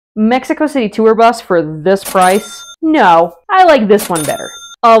Mexico City tour bus for this price? No, I like this one better.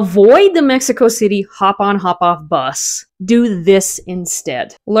 Avoid the Mexico City hop-on, hop-off bus. Do this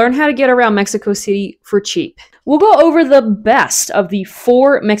instead. Learn how to get around Mexico City for cheap. We'll go over the best of the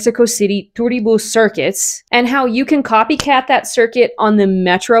 4 Mexico City Turibus circuits and how you can copycat that circuit on the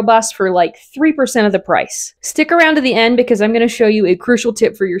Metro bus for like 3% of the price. Stick around to the end because I'm going to show you a crucial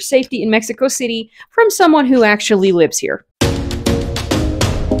tip for your safety in Mexico City from someone who actually lives here.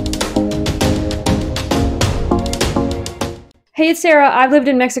 Hey, it's Sarah. I've lived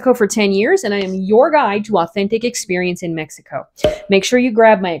in Mexico for 10 years, and I am your guide to authentic experience in Mexico. Make sure you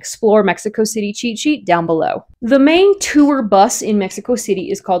grab my Explore Mexico City cheat sheet down below. The main tour bus in Mexico City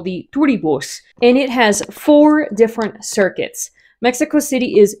is called the Turibus, and it has 4 different circuits. Mexico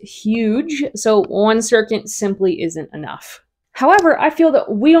City is huge, so one circuit simply isn't enough. However, I feel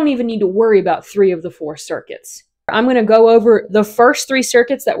that we don't even need to worry about 3 of the 4 circuits. I'm going to go over the first 3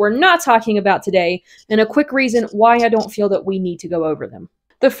 circuits that we're not talking about today and a quick reason why I don't feel that we need to go over them.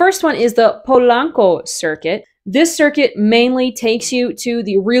 The first one is the Polanco circuit. This circuit mainly takes you to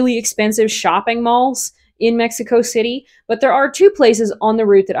the really expensive shopping malls in Mexico City, but there are 2 places on the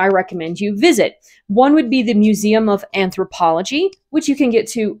route that I recommend you visit. One would be the Museum of Anthropology, which you can get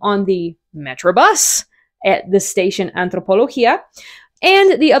to on the Metrobus at the station Antropología,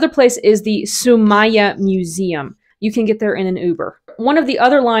 and the other place is the Sumaya Museum. You can get there in an Uber. One of the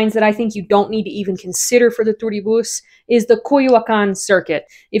other lines that I think you don't need to even consider for the Turibus is the Coyoacán circuit.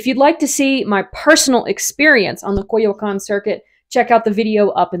 If you'd like to see my personal experience on the Coyoacán circuit, check out the video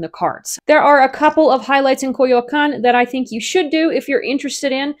up in the cards. There are a couple of highlights in Coyoacán that I think you should do if you're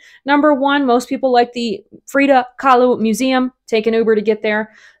interested in. Number 1, most people like the Frida Kahlo Museum. Take an Uber to get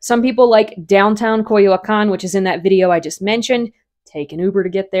there. Some people like downtown Coyoacán, which is in that video I just mentioned. Take an Uber to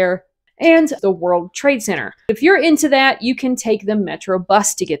get there. And the World Trade Center. If you're into that, you can take the Metro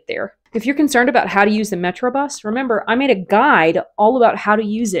bus to get there. If you're concerned about how to use the Metro bus, remember, I made a guide all about how to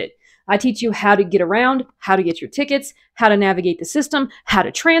use it. I teach you how to get around, how to get your tickets, how to navigate the system, how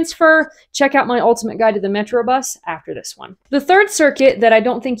to transfer. Check out my ultimate guide to the Metro bus after this one. The third circuit that I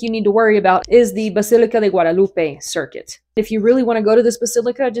don't think you need to worry about is the Basilica de Guadalupe circuit. If you really want to go to this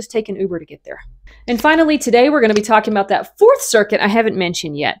basilica, just take an Uber to get there. And finally, today we're going to be talking about that 4th circuit I haven't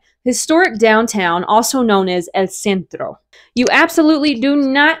mentioned yet. Historic downtown, also known as El Centro. You absolutely do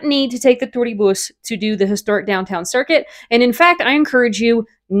not need to take the Turibus to do the historic downtown circuit. And in fact, I encourage you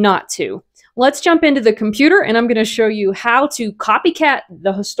not to. Let's jump into the computer and I'm going to show you how to copycat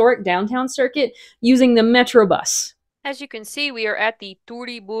the historic downtown circuit using the Metro bus. As you can see, we are at the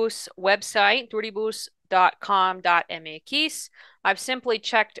Turibus website, turibus.com.mx. I've simply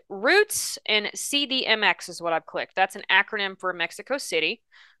checked routes and CDMX is what I've clicked. That's an acronym for Mexico City.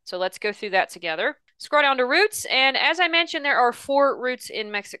 So let's go through that together. Scroll down to routes, and as I mentioned, there are 4 routes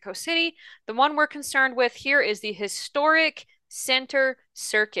in Mexico City. The one we're concerned with here is the Historic Center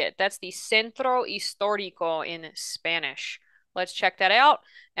Circuit. That's the Centro Histórico in Spanish. Let's check that out,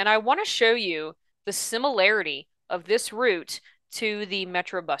 and I want to show you the similarity of this route to the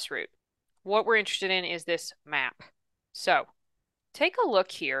Metro bus route. What we're interested in is this map. So, take a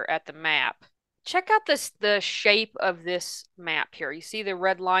look here at the map. Check out the shape of this map here. You see the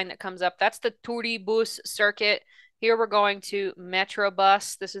red line that comes up? That's the Turibus circuit. Here we're going to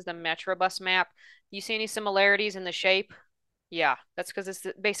Metrobus. This is the Metrobus map. You see any similarities in the shape? Yeah, that's because it's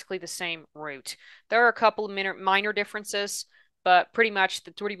basically the same route. There are a couple of minor differences, but pretty much the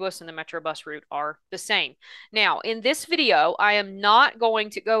Turibus and the Metrobus route are the same. Now, in this video, I am not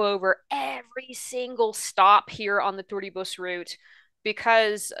going to go over every single stop here on the Turibus route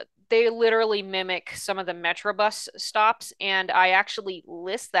because they literally mimic some of the Metrobus stops, and I actually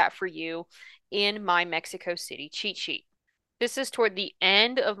list that for you in my Mexico City cheat sheet. This is toward the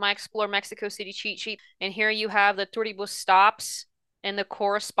end of my Explore Mexico City cheat sheet, and here you have the Turibus stops and the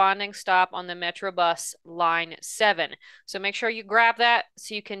corresponding stop on the Metrobus line 7. So make sure you grab that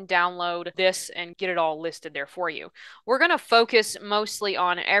so you can download this and get it all listed there for you. We're going to focus mostly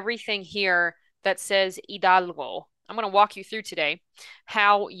on everything here that says Hidalgo. I'm going to walk you through today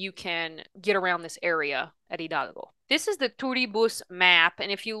how you can get around this area at Hidalgo. This is the Turibus map,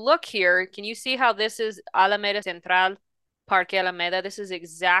 and if you look here, can you see how this is Alameda Central, Parque Alameda? This is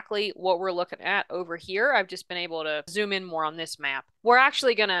exactly what we're looking at over here. I've just been able to zoom in more on this map. We're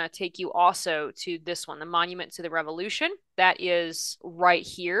actually going to take you also to this one, the Monument to the Revolution. That is right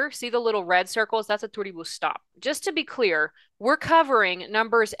here. See the little red circles? That's a Turibus stop. Just to be clear, we're covering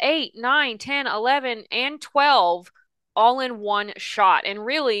numbers 8, 9, 10, 11, and 12 all in one shot. And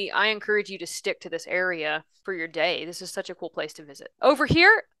really, I encourage you to stick to this area for your day. This is such a cool place to visit. Over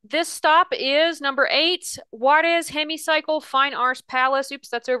here, this stop is number 8, Juarez Hemicycle Fine Arts Palace. Oops,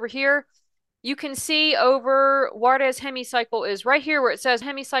 that's over here. You can see over Juarez Hemicycle is right here where it says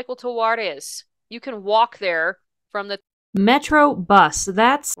Hemicycle to Juarez. You can walk there from the Metro bus.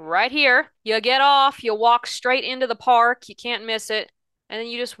 That's right here. You get off, you walk straight into the park. You can't miss it. And then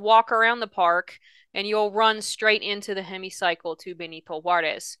you just walk around the park and you'll run straight into the hemicycle to Benito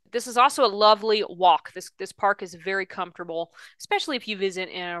Juarez. This is also a lovely walk. This park is very comfortable, especially if you visit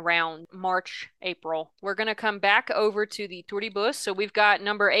in around March, April. We're going to come back over to the Turibus. So we've got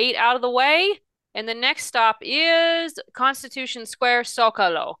number 8 out of the way. And the next stop is Constitution Square,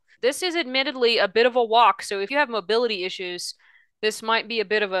 Zocalo. This is admittedly a bit of a walk, so if you have mobility issues, this might be a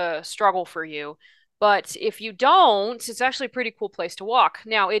bit of a struggle for you. But if you don't, it's actually a pretty cool place to walk.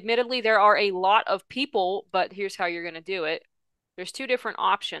 Now, admittedly, there are a lot of people, but here's how you're going to do it. There's 2 different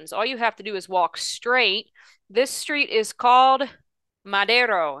options. All you have to do is walk straight. This street is called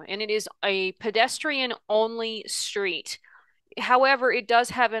Madero, and it is a pedestrian-only street. However, it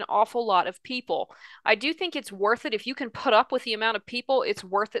does have an awful lot of people. I do think it's worth it. If you can put up with the amount of people, it's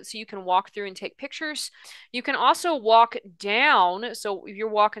worth it so you can walk through and take pictures. You can also walk down. So if you're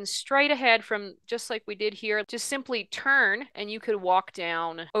walking straight ahead from just like we did here, just simply turn and you could walk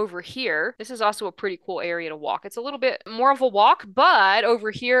down over here. This is also a pretty cool area to walk. It's a little bit more of a walk, but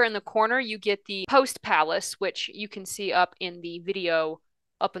over here in the corner, you get the Post Palace, which you can see up in the video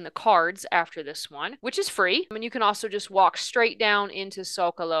up in the cards after this one, which is free. And you can also just walk straight down into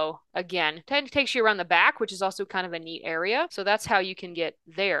Zocalo again. It takes you around the back, which is also kind of a neat area. So that's how you can get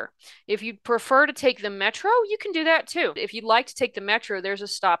there. If you prefer to take the metro, you can do that too. If you'd like to take the metro, there's a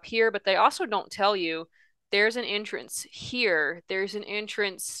stop here, but they also don't tell you there's an entrance here. There's an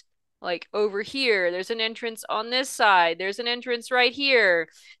entrance like over here. There's an entrance on this side. There's an entrance right here.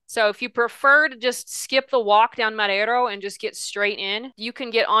 So if you prefer to just skip the walk down Madero and just get straight in, you can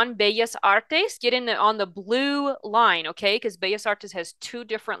get on Bellas Artes, get in on the blue line, okay? Because Bellas Artes has 2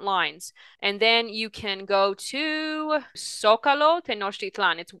 different lines. And then you can go to Zócalo,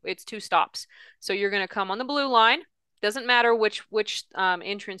 Tenochtitlan. It's 2 stops. So you're going to come on the blue line. Doesn't matter which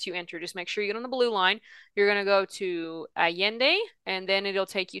entrance you enter. Just make sure you get on the blue line. You're going to go to Allende, and then it'll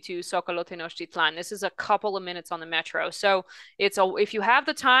take you to Zócalo Tenochtitlan. This is a couple of minutes on the metro. So if you have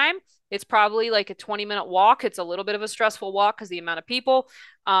the time, it's probably like a 20-minute walk. It's a little bit of a stressful walk because the amount of people.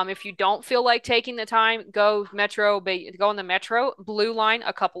 If you don't feel like taking the time, go on the metro, blue line,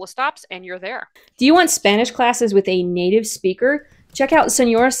 a couple of stops, and you're there. Do you want Spanish classes with a native speaker? Check out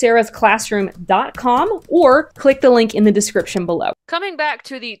senorasarahsclassroom.com or click the link in the description below. Coming back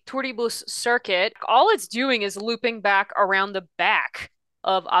to the Turibus circuit, all it's doing is looping back around the back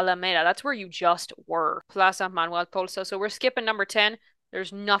of Alameda. That's where you just were, Plaza Manuel Tolsa. So we're skipping number 10.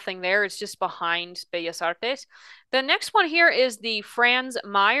 There's nothing there. It's just behind Bellas Artes. The next one here is the Franz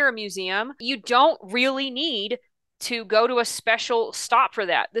Mayer Museum. You don't really need to go to a special stop for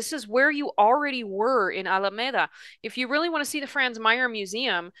that. This is where you already were in Alameda. If you really want to see the Franz Mayer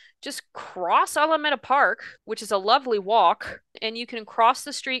Museum, just cross Alameda Park, which is a lovely walk, and you can cross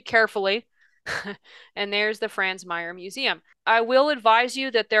the street carefully. And there's the Franz Mayer Museum. I will advise you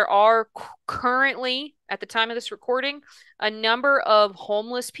that there are currently, at the time of this recording, a number of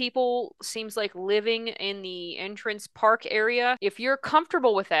homeless people seems like living in the entrance park area. If you're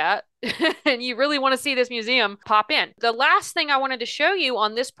comfortable with that and you really want to see this museum, pop in. The last thing I wanted to show you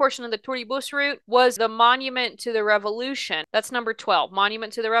on this portion of the Turibus route was the Monument to the Revolution. That's number 12,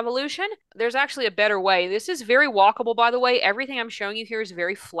 Monument to the Revolution. There's actually a better way. This is very walkable, by the way. Everything I'm showing you here is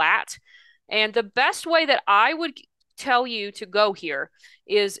very flat. And the best way that I would tell you to go here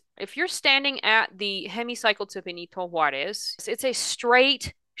is if you're standing at the hemicycle to Benito Juarez, it's a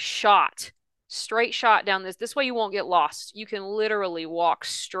straight shot down this. This way you won't get lost. You can literally walk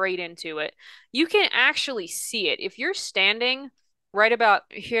straight into it. You can actually see it. If you're standing right about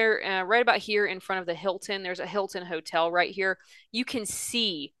here in front of the Hilton, there's a Hilton hotel right here. You can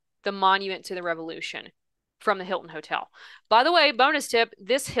see the Monument to the Revolution from the Hilton Hotel. By the way, bonus tip,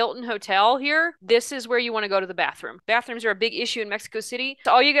 this Hilton Hotel here, this is where you want to go to the bathroom. Bathrooms are a big issue in Mexico City.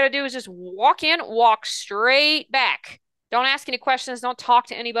 So all you got to do is just walk in, walk straight back. Don't ask any questions. Don't talk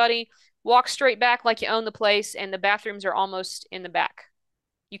to anybody. Walk straight back like you own the place, and the bathrooms are almost in the back.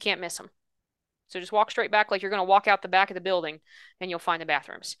 You can't miss them. So just walk straight back like you're going to walk out the back of the building, and you'll find the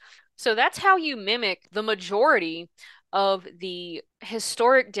bathrooms. So that's how you mimic the majority of the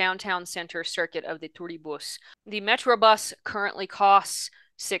historic downtown center circuit of the Turibus. The Metro bus currently costs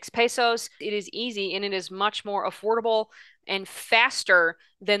 6 pesos. It is easy and it is much more affordable. and faster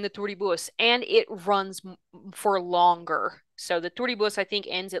than the Turibus, and it runs for longer. So the Turibus, I think,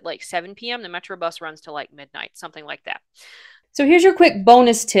 ends at like 7 p.m. The Metrobus runs to like midnight, something like that. So here's your quick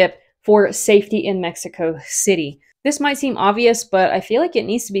bonus tip for safety in Mexico City. This might seem obvious, but I feel like it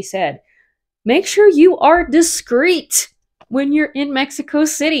needs to be said. Make sure you are discreet when you're in Mexico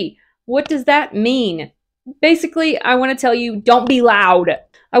City. What does that mean? Basically, I want to tell you, don't be loud.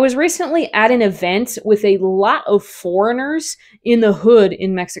 I was recently at an event with a lot of foreigners in the hood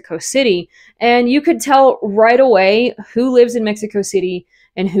in Mexico City, and you could tell right away who lives in Mexico City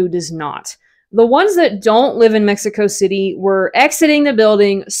and who does not. The ones that don't live in Mexico City were exiting the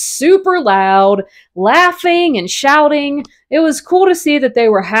building super loud, laughing and shouting. It was cool to see that they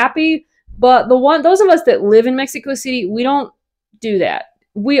were happy, but those of us that live in Mexico City, we don't do that.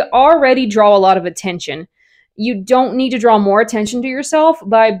 We already draw a lot of attention. You don't need to draw more attention to yourself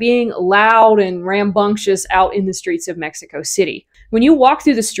by being loud and rambunctious out in the streets of Mexico City. When you walk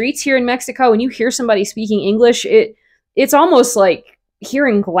through the streets here in Mexico and you hear somebody speaking English, it's almost like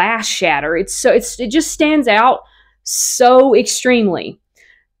hearing glass shatter. It just stands out so extremely.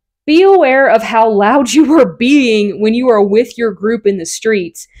 Be aware of how loud you are being when you are with your group in the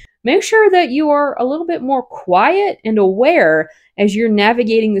streets. Make sure that you are a little bit more quiet and aware as you're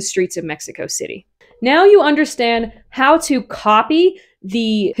navigating the streets of Mexico City. Now you understand how to copy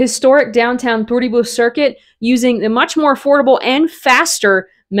the historic downtown Turibus circuit using the much more affordable and faster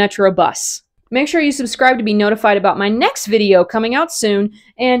Metro bus. Make sure you subscribe to be notified about my next video coming out soon,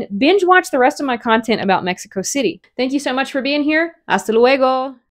 and binge watch the rest of my content about Mexico City. Thank you so much for being here. Hasta luego.